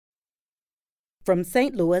From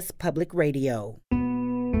St. Louis Public Radio.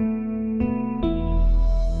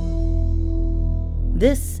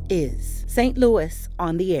 This is St. Louis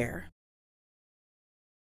on the Air.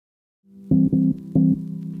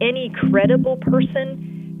 Any credible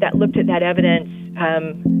person that looked at that evidence,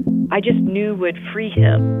 I just knew would free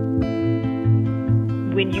him.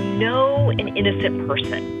 When you know an innocent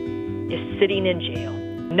person is sitting in jail,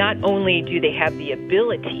 not only do they have the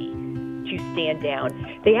ability to stand down,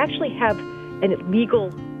 they actually have a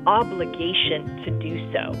legal obligation to do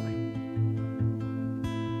so.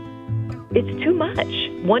 It's too much.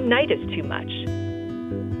 One night is too much.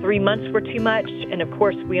 3 months were too much, and of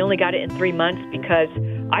course, we only got it in 3 months because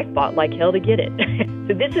I fought like hell to get it.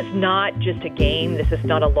 So this is not just a game. This is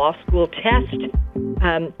not a law school test.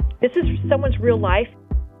 This is someone's real life.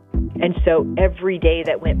 And so every day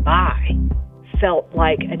that went by felt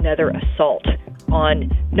like another assault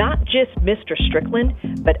on not just Mr. Strickland,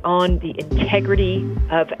 but on the integrity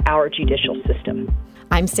of our judicial system.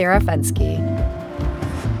 I'm Sarah Fenske.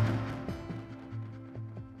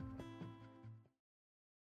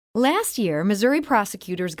 Last year, Missouri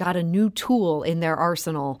prosecutors got a new tool in their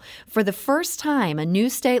arsenal. For the first time, a new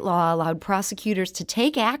state law allowed prosecutors to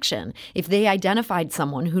take action if they identified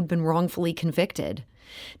someone who'd been wrongfully convicted.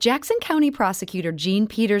 Jackson County Prosecutor Jean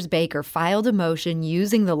Peters Baker filed a motion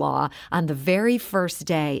using the law on the very first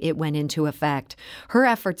day it went into effect. Her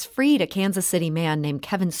efforts freed a Kansas City man named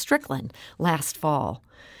Kevin Strickland last fall.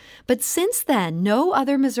 But since then, no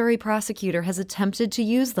other Missouri prosecutor has attempted to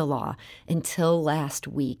use the law until last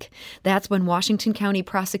week. That's when Washington County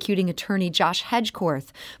prosecuting attorney Josh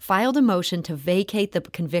Hedgecorth filed a motion to vacate the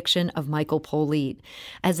conviction of Michael Polite.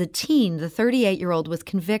 As a teen, the 38-year-old was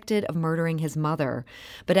convicted of murdering his mother.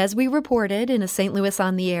 But as we reported in a St. Louis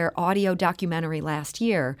on the Air audio documentary last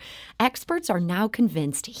year, experts are now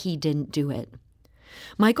convinced he didn't do it.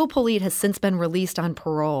 Michael Polite has since been released on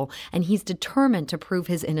parole, and he's determined to prove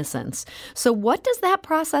his innocence. So what does that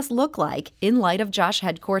process look like in light of Josh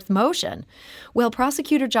Hedgecorth's motion? Well,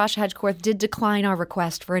 prosecutor Josh Hedgecorth did decline our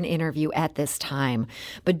request for an interview at this time.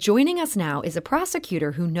 But joining us now is a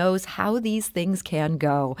prosecutor who knows how these things can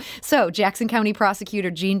go. So, Jackson County Prosecutor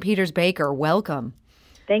Jean Peters Baker, welcome.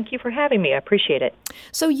 Thank you for having me. I appreciate it.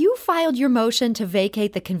 So you filed your motion to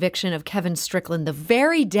vacate the conviction of Kevin Strickland the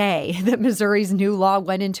very day that Missouri's new law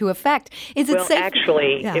went into effect. Is it safe?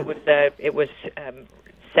 Actually, yeah. It was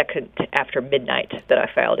second after midnight that I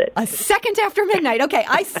filed it. A second after midnight. Okay,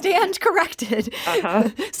 I stand corrected. Uh-huh.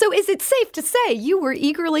 So is it safe to say you were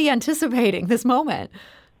eagerly anticipating this moment?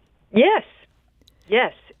 Yes.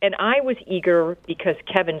 And I was eager because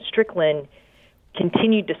Kevin Strickland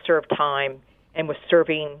continued to serve time and was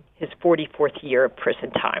serving his 44th year of prison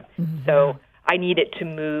time. Mm-hmm. So I needed to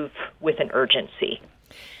move with an urgency.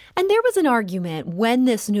 And there was an argument when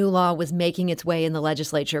this new law was making its way in the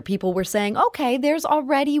legislature. People were saying, okay, there's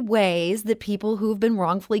already ways that people who've been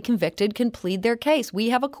wrongfully convicted can plead their case.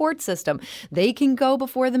 We have a court system. They can go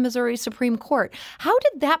before the Missouri Supreme Court. How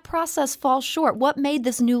did that process fall short? What made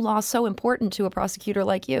this new law so important to a prosecutor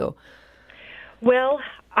like you? Well,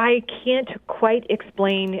 I can't quite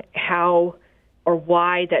explain how or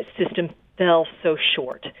why that system fell so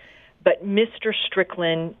short. But Mr.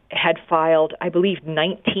 Strickland had filed, I believe,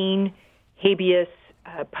 19 habeas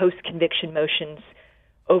post-conviction motions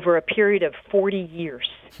over a period of 40 years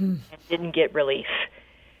and didn't get relief.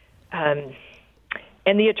 And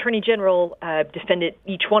the Attorney General defended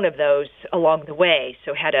each one of those along the way,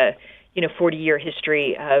 so had a 40-year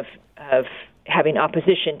history of having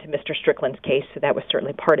opposition to Mr. Strickland's case, so that was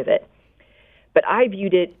certainly part of it. But I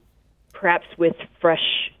viewed it perhaps with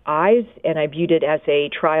fresh eyes, and I viewed it as a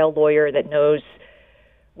trial lawyer that knows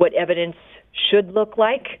what evidence should look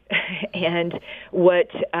like and what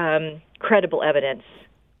credible evidence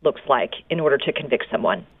looks like in order to convict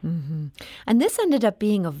someone. Mm-hmm. And this ended up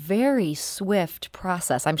being a very swift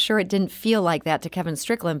process. I'm sure it didn't feel like that to Kevin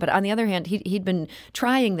Strickland, but on the other hand, he'd been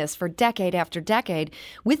trying this for decade after decade.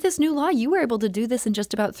 With this new law, you were able to do this in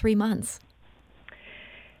just about 3 months.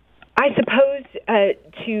 I suppose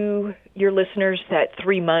to your listeners that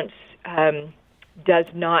 3 months does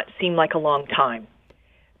not seem like a long time.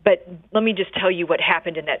 But let me just tell you what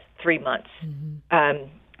happened in that 3 months. Mm-hmm.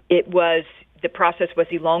 The process was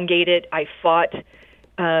elongated. I fought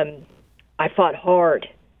hard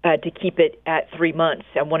to keep it at 3 months.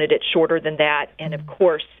 I wanted it shorter than that. And of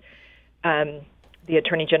course, the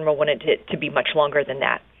Attorney General wanted it to be much longer than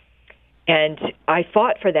that. And I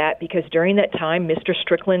fought for that because during that time, Mr.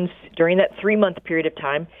 Strickland's, during that 3-month period of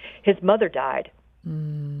time, his mother died.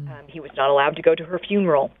 He was not allowed to go to her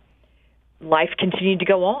funeral. Life continued to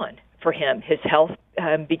go on for him. His health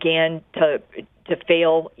began to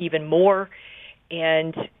fail even more,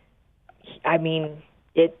 And, I mean,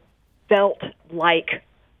 it felt like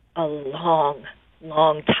a long,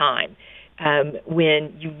 long time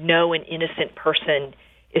when you know an innocent person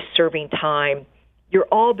is serving time. You're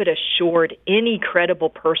all but assured any credible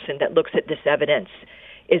person that looks at this evidence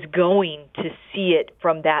is going to see it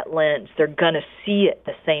from that lens. They're going to see it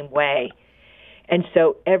the same way. And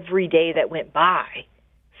so every day that went by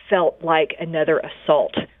felt like another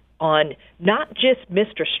assault on not just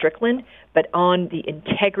Mr. Strickland, but on the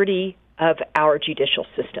integrity of our judicial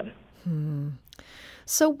system.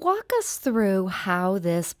 So walk us through how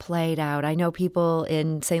this played out. I know people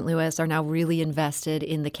in St. Louis are now really invested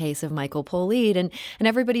in the case of Michael Polite, and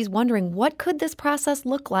everybody's wondering, what could this process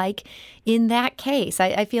look like in that case?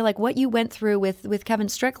 I feel like what you went through with Kevin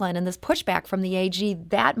Strickland and this pushback from the AG,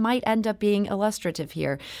 that might end up being illustrative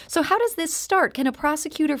here. So how does this start? Can a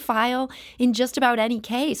prosecutor file in just about any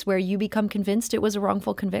case where you become convinced it was a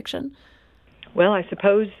wrongful conviction? Well, I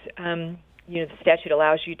suppose the statute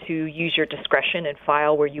allows you to use your discretion and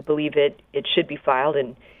file where you believe it should be filed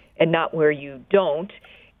and not where you don't,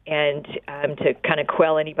 and to kind of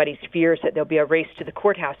quell anybody's fears that there'll be a race to the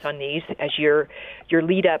courthouse on these, as your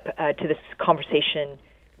lead up to this conversation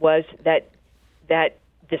was that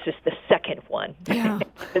this is the second one in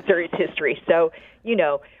Missouri's history. So,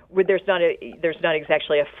 there's not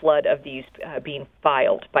exactly a flood of these being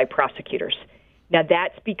filed by prosecutors. Now,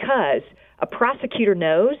 that's because a prosecutor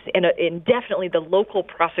knows, and definitely the local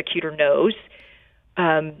prosecutor knows,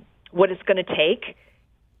 what it's going to take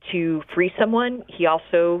to free someone. He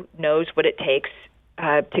also knows what it takes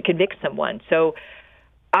to convict someone. So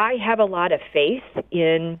I have a lot of faith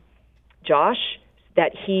in Josh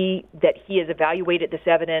that he has evaluated this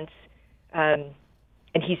evidence, and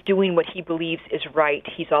he's doing what he believes is right.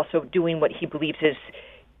 He's also doing what he believes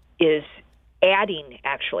is adding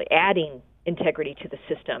integrity to the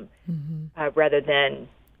system rather than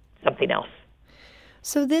something else.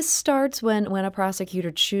 So this starts when a prosecutor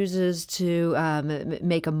chooses to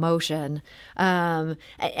make a motion. And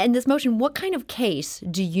this motion, what kind of case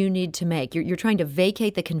do you need to make? You're trying to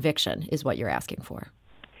vacate the conviction is what you're asking for.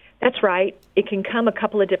 That's right. It can come a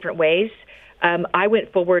couple of different ways. I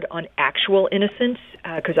went forward on actual innocence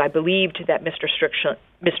because I believed that Mr.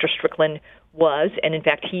 Strickland was, and in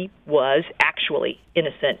fact he was, actually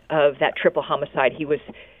innocent of that triple homicide he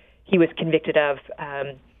was convicted of,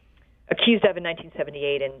 accused of in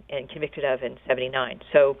 1978 and convicted of in 79.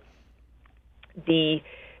 So the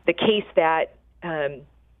case that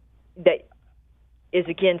is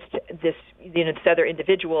against this other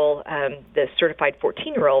individual, the certified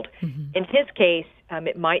 14-year-old, in his case,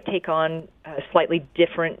 it might take on slightly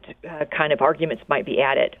different kind of arguments might be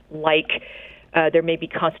added, like there may be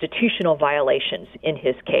constitutional violations in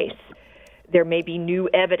his case. There may be new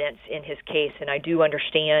evidence in his case, and I do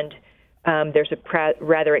understand there's a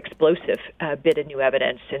rather explosive bit of new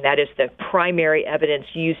evidence, and that is the primary evidence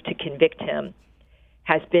used to convict him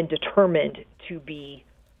has been determined to be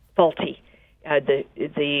faulty.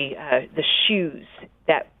 The shoes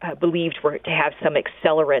that believed were to have some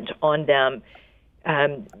accelerant on them,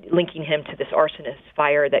 linking him to this arsonist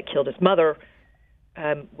fire that killed his mother.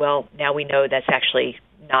 Well, now we know that's actually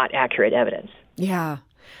not accurate evidence. Yeah.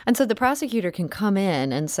 And so the prosecutor can come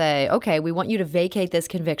in and say, okay, we want you to vacate this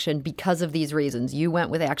conviction because of these reasons. You went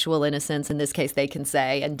with actual innocence. In this case, they can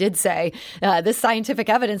say, and did say, this scientific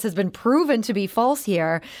evidence has been proven to be false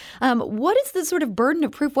here. What is the sort of burden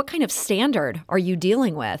of proof? What kind of standard are you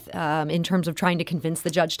dealing with in terms of trying to convince the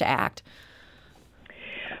judge to act?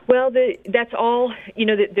 Well, that's all,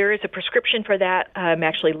 there is a prescription for that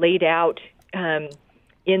actually laid out in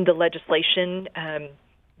the legislation,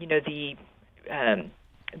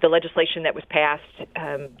 the legislation that was passed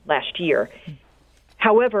last year.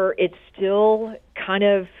 However, it's still kind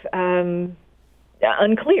of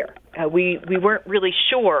unclear. We weren't really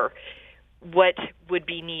sure what would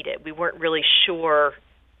be needed. We weren't really sure,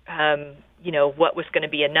 what was going to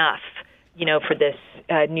be enough, for this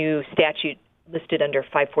new statute listed under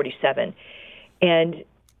 547. And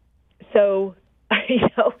so,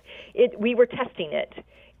 we were testing it.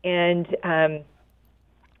 And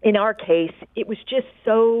in our case, it was just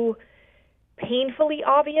so painfully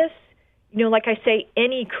obvious. Like I say,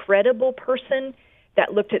 any credible person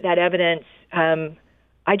that looked at that evidence,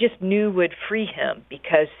 I just knew would free him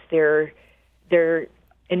because they're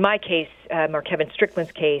in my case, or Kevin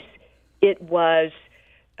Strickland's case, it was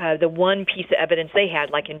the one piece of evidence they had.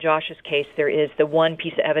 Like in Josh's case, there is the one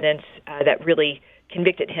piece of evidence that really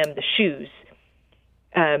convicted him. The shoes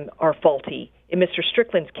are faulty. In Mr.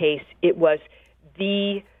 Strickland's case, it was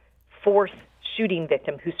the fourth shooting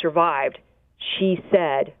victim who survived. She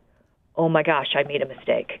said, oh my gosh, I made a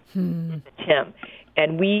mistake. It's Tim.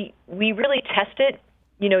 And we really tested,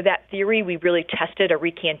 that theory. We really tested a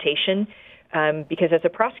recantation because as a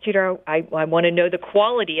prosecutor, I want to know the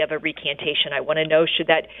quality of a recantation. I want to know,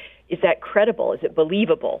 is that credible? Is it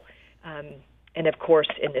believable? And of course,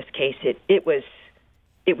 in this case, it was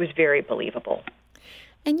very believable.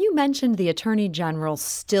 And you mentioned the Attorney General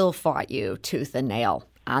still fought you tooth and nail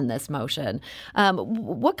on this motion.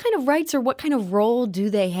 What kind of rights or what kind of role do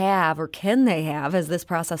they have or can they have as this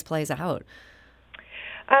process plays out?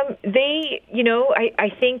 I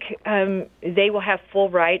think they will have full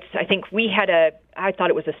rights. I think I thought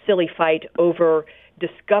it was a silly fight over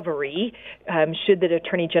discovery. Should the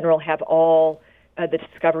Attorney General have all the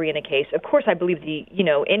discovery in a case? Of course, I believe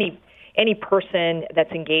any person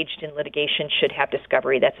that's engaged in litigation should have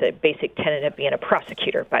discovery. That's a basic tenet of being a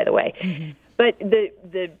prosecutor, by the way. Mm-hmm. But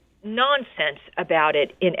the nonsense about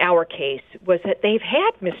it in our case was that they've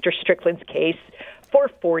had Mr. Strickland's case for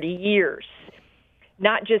 40 years.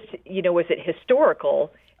 Not just, was it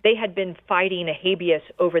historical? They had been fighting a habeas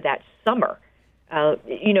over that summer. So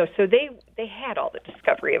they had all the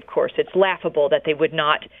discovery, of course. It's laughable that they would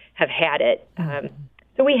not have had it.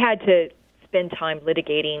 So we had to spend time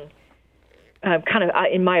litigating kind of,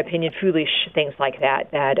 in my opinion, foolish things like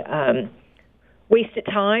that wasted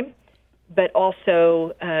time, but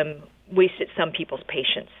also wasted some people's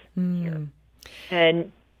patience here.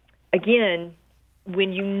 And again,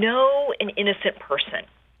 when an innocent person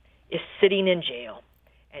is sitting in jail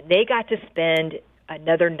and they got to spend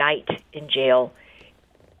another night in jail,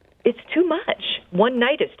 it's too much. One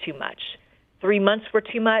night is too much. 3 months were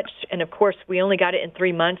too much. And of course, we only got it in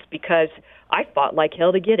 3 months because I fought like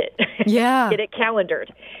hell to get it, get it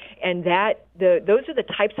calendared. And those are the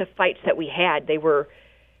types of fights that we had. They were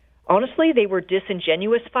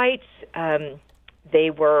disingenuous fights.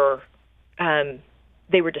 They were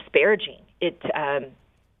disparaging.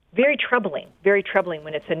 Very troubling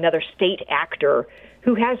when it's another state actor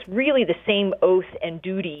who has really the same oath and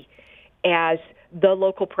duty as the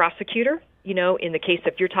local prosecutor. In the case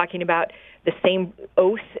if you're talking about the same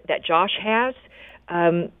oath that Josh has,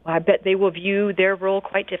 I bet they will view their role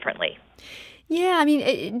quite differently. Yeah, I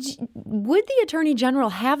mean, would the Attorney General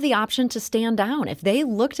have the option to stand down if they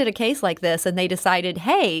looked at a case like this and they decided,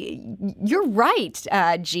 hey, you're right,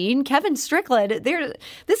 Gene, Kevin Strickland,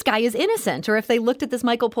 this guy is innocent? Or if they looked at this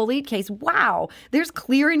Michael Polite case, wow, there's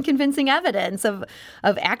clear and convincing evidence of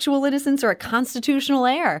actual innocence or a constitutional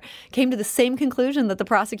error, came to the same conclusion that the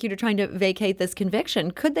prosecutor trying to vacate this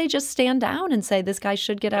conviction. Could they just stand down and say this guy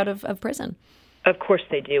should get out of prison? Of course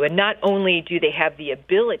they do. And not only do they have the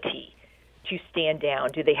ability to stand down,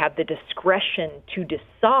 do they have the discretion to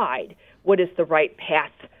decide what is the right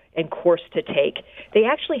path and course to take? They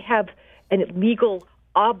actually have a legal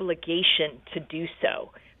obligation to do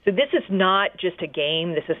so. So this is not just a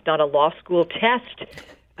game. This is not a law school test.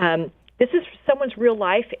 This is someone's real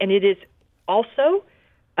life, and it is also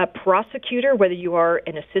a prosecutor, whether you are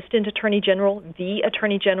an assistant attorney general, the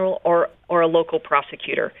attorney general, or a local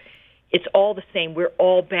prosecutor. It's all the same. We're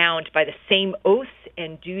all bound by the same oaths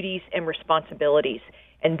and duties and responsibilities.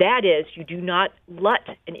 And that is, you do not let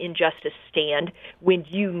an injustice stand when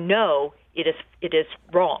you know it is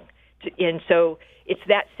wrong. And so it's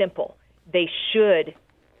that simple. They should,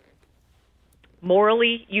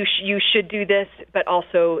 morally, you should do this, but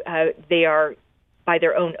also they are, by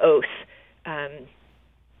their own oath,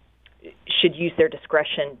 should use their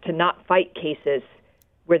discretion to not fight cases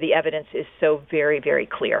where the evidence is so very, very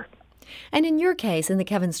clear. And in your case, in the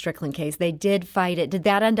Kevin Strickland case, they did fight it. Did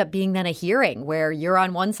that end up being then a hearing where you're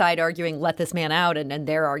on one side arguing, let this man out, and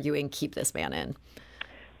they're arguing, keep this man in?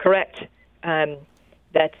 Correct.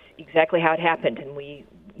 That's exactly how it happened. And we,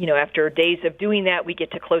 after days of doing that, we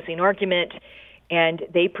get to closing argument, and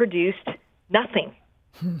they produced nothing.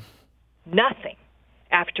 Nothing.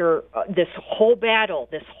 After this whole battle,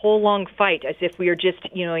 this whole long fight, as if we are just,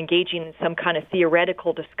 engaging in some kind of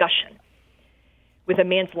theoretical discussion with a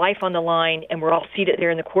man's life on the line, and we're all seated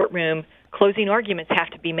there in the courtroom, closing arguments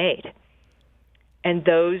have to be made. And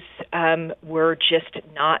those were just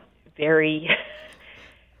not very,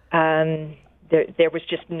 there was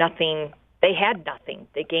just nothing. They had nothing.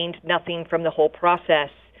 They gained nothing from the whole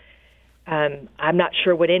process. I'm not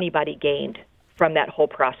sure what anybody gained from that whole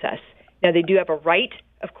process. Now, they do have a right,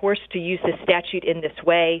 of course, to use this statute in this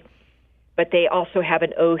way, but they also have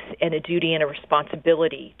an oath and a duty and a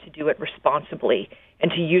responsibility to do it responsibly and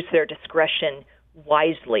to use their discretion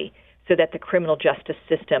wisely so that the criminal justice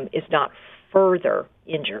system is not further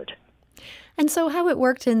injured. And so how it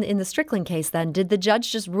worked in the Strickland case then, did the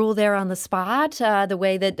judge just rule there on the spot the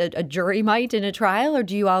way that a jury might in a trial, or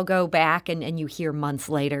do you all go back and you hear months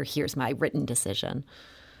later, here's my written decision?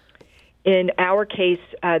 In our case,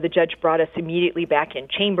 the judge brought us immediately back in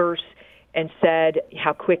chambers and said,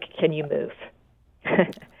 how quick can you move?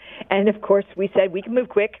 And, of course, we said, we can move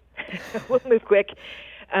quick. We'll move quick.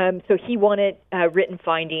 So he wanted written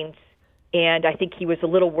findings, and I think he was a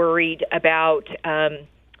little worried about,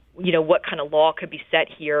 what kind of law could be set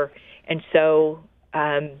here. And so,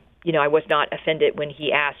 I was not offended when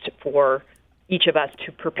he asked for each of us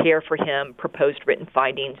to prepare for him proposed written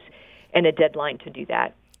findings and a deadline to do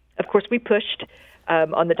that. Of course, we pushed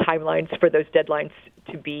on the timelines for those deadlines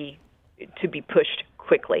to be pushed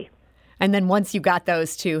quickly. And then once you got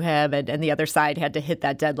those to him and the other side had to hit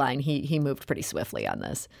that deadline, he moved pretty swiftly on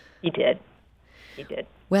this. He did.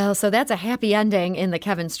 Well, so that's a happy ending in the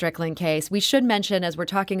Kevin Strickland case. We should mention, as we're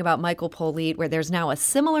talking about Michael Polite, where there's now a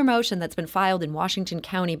similar motion that's been filed in Washington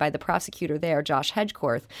County by the prosecutor there, Josh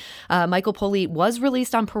Hedgecorth. Michael Polite was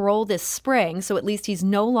released on parole this spring, so at least he's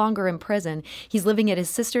no longer in prison. He's living at his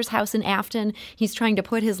sister's house in Afton. He's trying to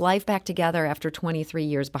put his life back together after 23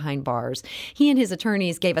 years behind bars. He and his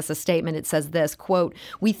attorneys gave us a statement. It says this, quote,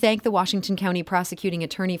 "We thank the Washington County prosecuting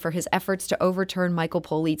attorney for his efforts to overturn Michael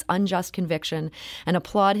Polite's unjust conviction and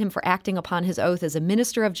applaud him for acting upon his oath as a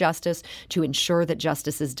minister of justice to ensure that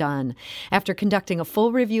justice is done. After conducting a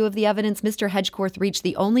full review of the evidence, Mr. Hedgecorth reached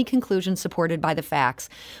the only conclusion supported by the facts.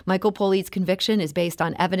 Michael Polite's conviction is based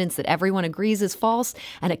on evidence that everyone agrees is false,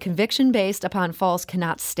 and a conviction based upon false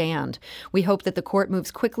cannot stand. We hope that the court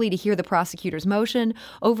moves quickly to hear the prosecutor's motion,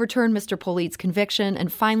 overturn Mr. Polite's conviction,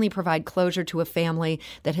 and finally provide closure to a family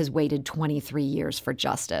that has waited 23 years for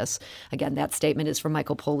justice." Again, that statement is from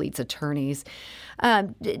Michael Polite's attorneys.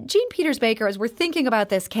 Jean Peters Baker, as we're thinking about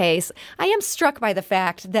this case, I am struck by the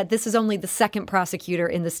fact that this is only the second prosecutor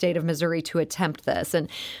in the state of Missouri to attempt this. And,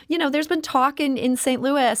 there's been talk in St.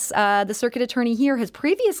 Louis. The circuit attorney here has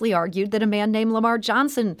previously argued that a man named Lamar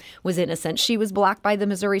Johnson was innocent. She was blocked by the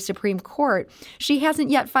Missouri Supreme Court. She hasn't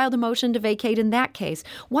yet filed a motion to vacate in that case.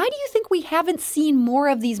 Why do you think we haven't seen more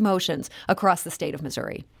of these motions across the state of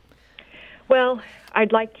Missouri? Well,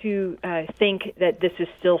 I'd like to think that this is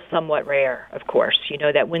still somewhat rare, of course,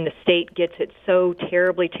 that when the state gets it so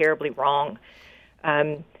terribly, terribly wrong,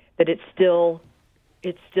 that it's still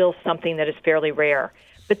something that is fairly rare.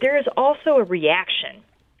 But there is also a reaction,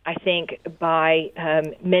 I think, by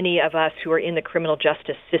many of us who are in the criminal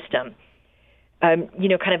justice system,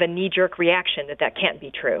 kind of a knee-jerk reaction that can't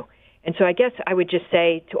be true. And so I guess I would just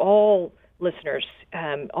say to all listeners,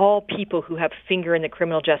 all people who have a finger in the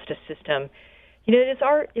criminal justice system,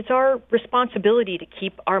 it's our responsibility to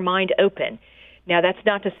keep our mind open. Now, that's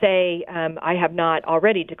not to say I have not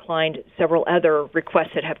already declined several other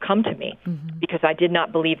requests that have come to me because I did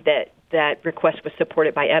not believe that request was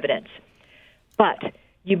supported by evidence. But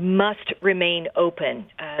you must remain open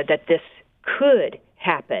that this could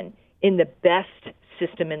happen in the best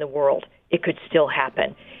system in the world. It could still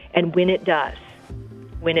happen. And when it does,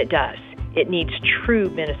 it needs true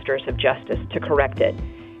ministers of justice to correct it.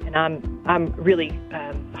 And I'm really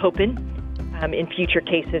hoping in future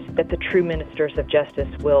cases that the true ministers of justice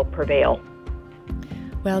will prevail.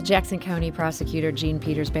 Well, Jackson County Prosecutor Jean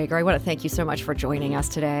Peters Baker, I want to thank you so much for joining us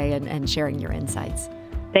today and sharing your insights.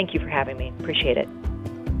 Thank you for having me. Appreciate it.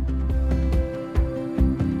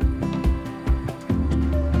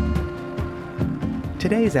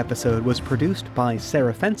 Today's episode was produced by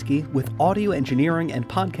Sarah Fensky with audio engineering and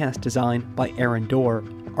podcast design by Aaron Dorr.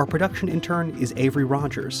 Our production intern is Avery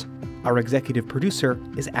Rogers. Our executive producer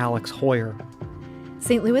is Alex Hoyer.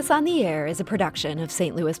 St. Louis on the Air is a production of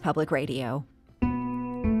St. Louis Public Radio.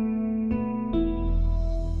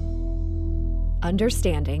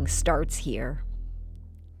 Understanding starts here.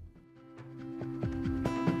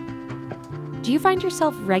 Do you find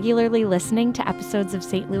yourself regularly listening to episodes of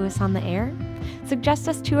St. Louis on the Air? Suggest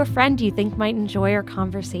us to a friend you think might enjoy our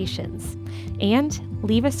conversations. And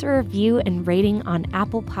leave us a review and rating on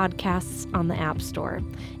Apple Podcasts on the App Store.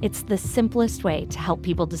 It's the simplest way to help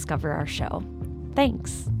people discover our show.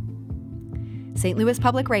 Thanks. St. Louis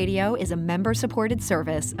Public Radio is a member-supported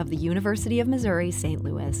service of the University of Missouri, St.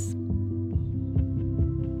 Louis.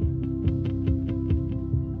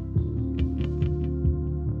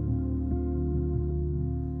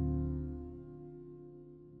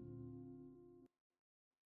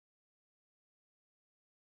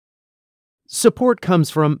 Support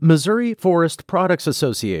comes from Missouri Forest Products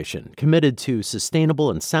Association, committed to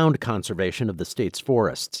sustainable and sound conservation of the state's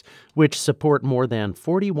forests, which support more than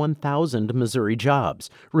 41,000 Missouri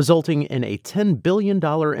jobs, resulting in a $10 billion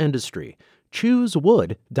industry.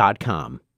 ChooseWood.com.